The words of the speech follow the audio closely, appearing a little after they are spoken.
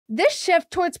This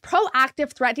shift towards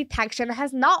proactive threat detection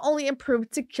has not only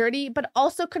improved security, but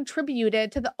also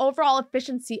contributed to the overall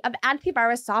efficiency of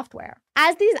antivirus software.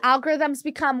 As these algorithms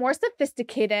become more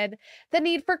sophisticated, the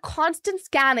need for constant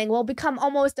scanning will become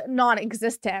almost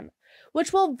non-existent,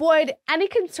 which will avoid any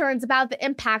concerns about the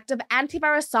impact of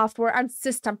antivirus software on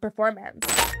system performance.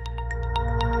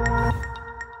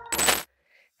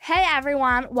 Hey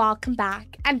everyone, welcome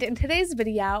back, and in today's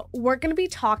video, we're going to be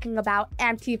talking about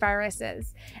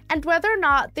antiviruses and whether or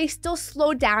not they still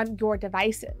slow down your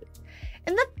devices.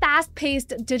 In the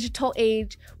fast-paced digital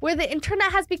age where the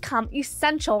internet has become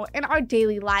essential in our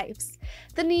daily lives,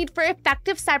 the need for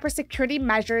effective cybersecurity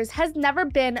measures has never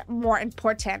been more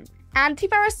important.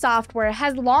 Antivirus software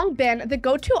has long been the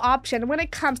go-to option when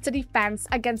it comes to defense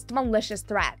against malicious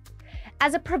threats,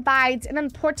 as it provides an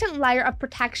important layer of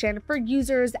protection for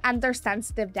users and their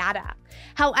sensitive data.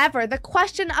 However, the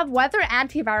question of whether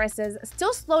antiviruses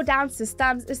still slow down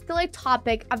systems is still a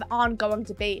topic of ongoing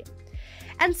debate.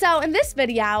 And so in this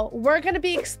video, we're going to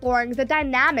be exploring the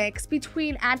dynamics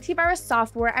between antivirus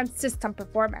software and system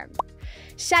performance,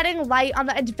 shedding light on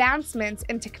the advancements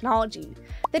in technology,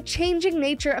 the changing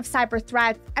nature of cyber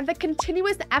threats, and the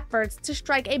continuous efforts to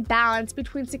strike a balance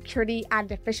between security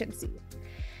and efficiency.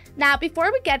 Now, before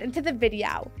we get into the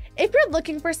video, if you're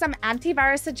looking for some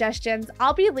antivirus suggestions,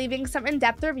 I'll be leaving some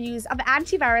in-depth reviews of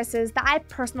antiviruses that I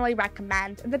personally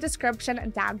recommend in the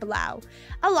description down below,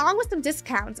 along with some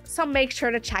discounts, so make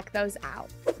sure to check those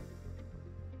out.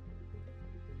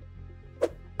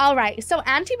 Alright, so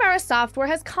antivirus software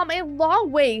has come a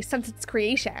long way since its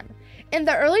creation. In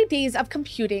the early days of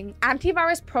computing,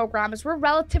 antivirus programs were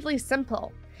relatively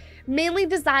simple, mainly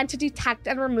designed to detect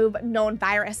and remove known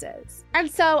viruses. And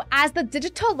so, as the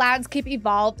digital landscape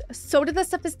evolved, so did the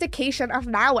sophistication of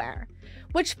malware,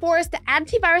 which forced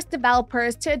antivirus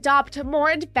developers to adopt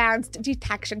more advanced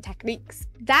detection techniques.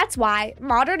 That's why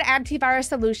modern antivirus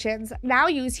solutions now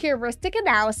use heuristic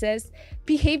analysis,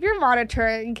 behavior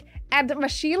monitoring, and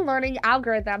machine learning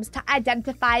algorithms to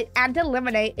identify and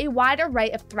eliminate a wide array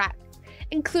of threats,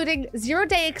 including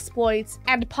zero-day exploits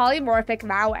and polymorphic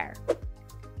malware.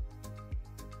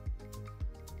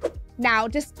 Now,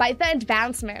 despite the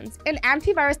advancements in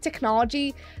antivirus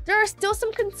technology, there are still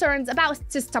some concerns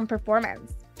about system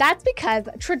performance. That's because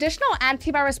traditional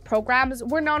antivirus programs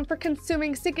were known for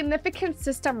consuming significant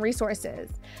system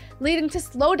resources, leading to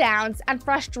slowdowns and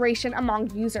frustration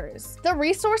among users. The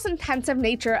resource-intensive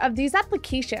nature of these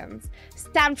applications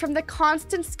stemmed from the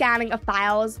constant scanning of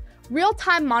files,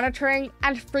 real-time monitoring,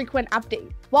 and frequent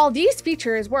updates. While these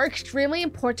features were extremely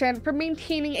important for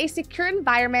maintaining a secure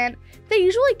environment, they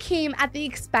usually came at the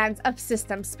expense of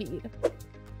system speed.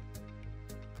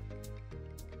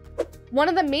 One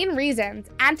of the main reasons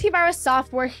antivirus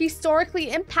software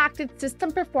historically impacted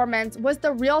system performance was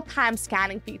the real-time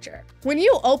scanning feature. When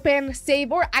you open,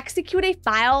 save, or execute a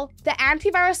file, the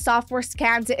antivirus software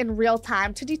scans it in real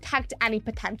time to detect any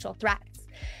potential threats.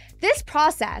 This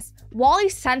process, while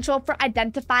essential for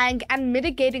identifying and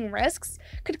mitigating risks,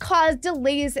 could cause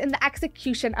delays in the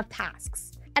execution of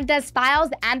tasks. And as files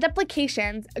and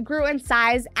applications grew in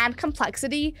size and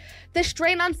complexity, the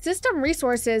strain on system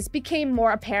resources became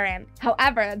more apparent.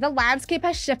 However, the landscape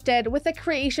has shifted with the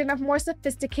creation of more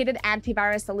sophisticated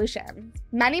antivirus solutions.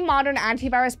 Many modern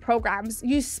antivirus programs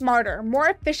use smarter, more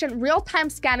efficient real-time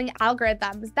scanning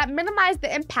algorithms that minimize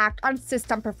the impact on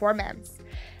system performance.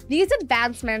 These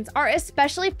advancements are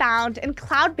especially found in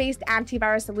cloud-based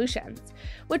antivirus solutions,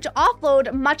 which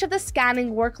offload much of the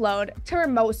scanning workload to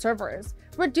remote servers,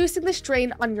 reducing the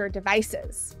strain on your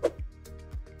devices.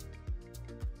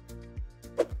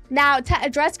 Now, to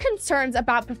address concerns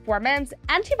about performance,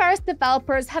 antivirus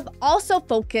developers have also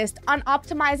focused on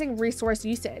optimizing resource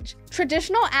usage.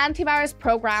 Traditional antivirus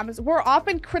programs were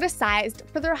often criticized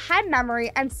for their high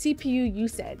memory and CPU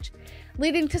usage,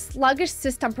 leading to sluggish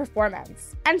system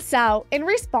performance. And so, in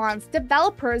response,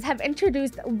 developers have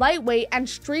introduced lightweight and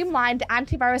streamlined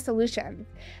antivirus solutions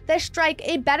that strike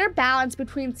a better balance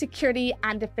between security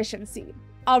and efficiency.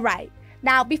 Alright,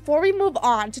 now before we move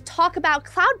on to talk about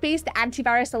cloud-based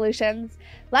antivirus solutions,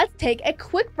 let's take a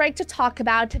quick break to talk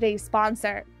about today's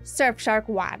sponsor, Surfshark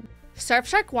One.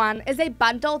 Surfshark One is a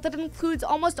bundle that includes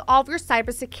almost all of your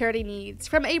cybersecurity needs,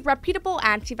 from a reputable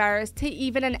antivirus to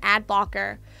even an ad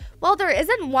blocker. While there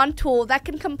isn't one tool that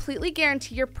can completely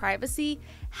guarantee your privacy,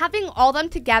 having all of them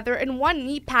together in one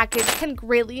neat package can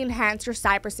greatly enhance your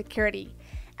cybersecurity.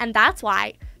 And that's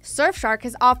why Surfshark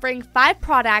is offering 5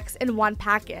 products in one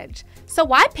package. So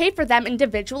why pay for them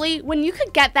individually when you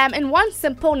could get them in one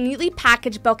simple, neatly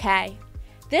packaged bouquet?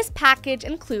 This package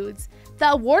includes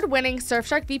the award-winning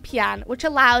Surfshark VPN, which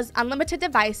allows unlimited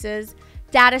devices,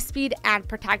 data speed, and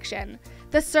protection.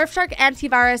 The Surfshark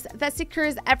antivirus that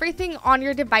secures everything on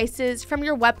your devices from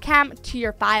your webcam to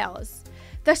your files.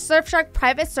 The Surfshark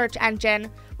private search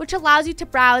engine, which allows you to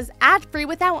browse ad-free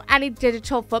without any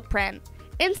digital footprint.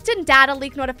 Instant data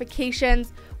leak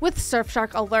notifications with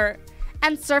Surfshark Alert.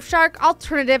 And Surfshark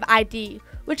Alternative ID,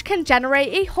 which can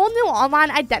generate a whole new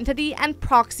online identity and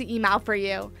proxy email for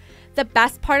you. The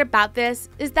best part about this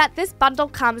is that this bundle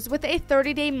comes with a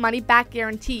 30-day money-back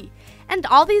guarantee, and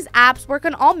all these apps work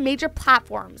on all major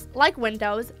platforms like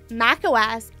Windows,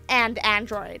 macOS, and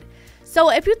Android. So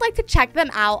if you'd like to check them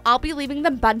out, I'll be leaving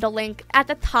the bundle link at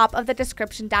the top of the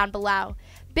description down below.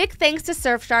 Big thanks to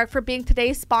Surfshark for being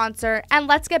today's sponsor, and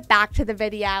let's get back to the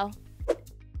video.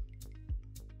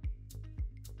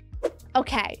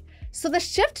 Okay. So the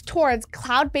shift towards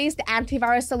cloud-based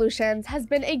antivirus solutions has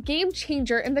been a game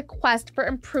changer in the quest for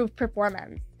improved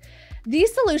performance.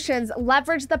 These solutions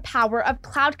leverage the power of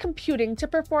cloud computing to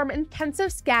perform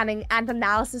intensive scanning and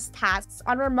analysis tasks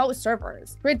on remote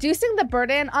servers, reducing the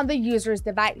burden on the user's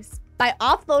device. By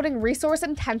offloading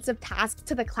resource-intensive tasks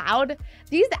to the cloud,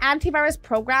 these antivirus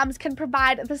programs can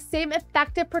provide the same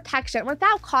effective protection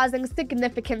without causing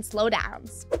significant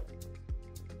slowdowns.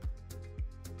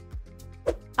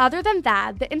 Other than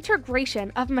that, the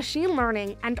integration of machine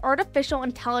learning and artificial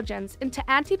intelligence into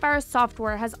antivirus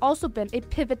software has also been a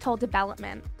pivotal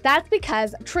development. That's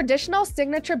because traditional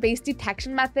signature-based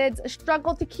detection methods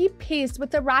struggle to keep pace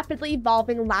with the rapidly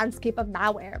evolving landscape of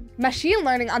malware. Machine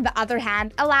learning, on the other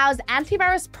hand, allows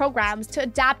antivirus programs to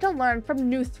adapt and learn from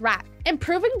new threats,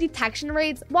 improving detection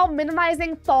rates while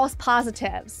minimizing false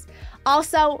positives.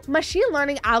 Also, machine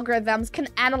learning algorithms can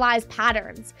analyze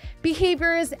patterns,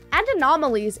 behaviors, and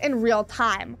anomalies in real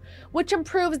time, which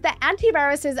improves the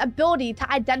antivirus's ability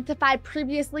to identify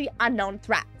previously unknown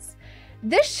threats.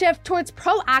 This shift towards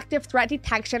proactive threat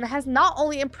detection has not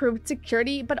only improved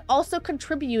security, but also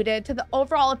contributed to the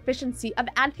overall efficiency of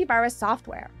antivirus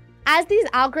software. As these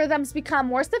algorithms become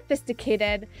more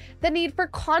sophisticated, the need for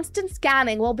constant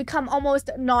scanning will become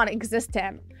almost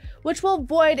non-existent, which will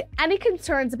avoid any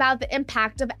concerns about the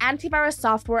impact of antivirus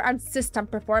software on system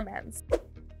performance.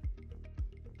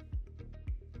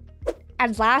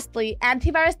 And lastly,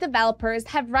 antivirus developers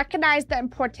have recognized the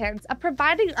importance of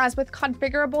providing us with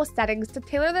configurable settings to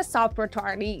tailor the software to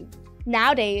our needs.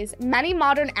 Nowadays, many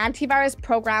modern antivirus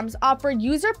programs offer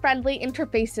user-friendly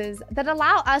interfaces that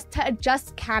allow us to adjust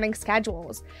scanning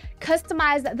schedules,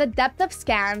 customize the depth of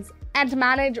scans, and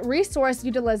manage resource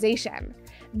utilization.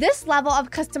 This level of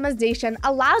customization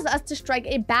allows us to strike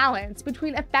a balance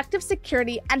between effective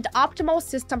security and optimal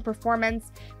system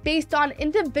performance based on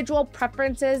individual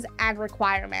preferences and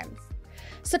requirements.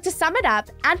 So to sum it up,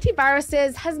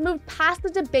 antiviruses has moved past the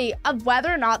debate of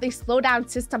whether or not they slow down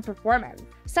system performance,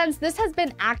 since this has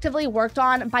been actively worked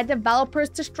on by developers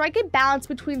to strike a balance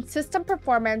between system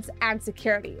performance and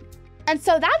security. And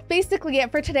so that's basically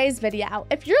it for today's video.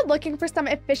 If you're looking for some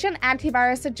efficient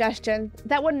antivirus suggestions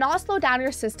that would not slow down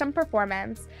your system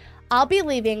performance, I'll be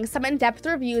leaving some in-depth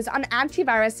reviews on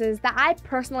antiviruses that I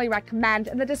personally recommend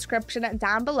in the description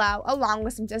down below, along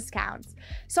with some discounts.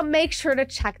 So make sure to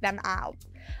check them out.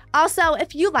 Also,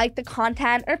 if you liked the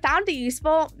content or found it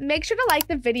useful, make sure to like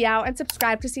the video and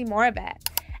subscribe to see more of it.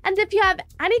 And if you have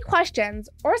any questions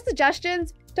or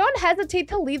suggestions, don't hesitate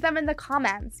to leave them in the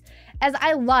comments, as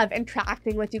I love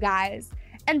interacting with you guys.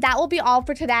 And that will be all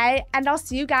for today, and I'll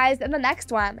see you guys in the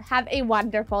next one. Have a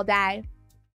wonderful day.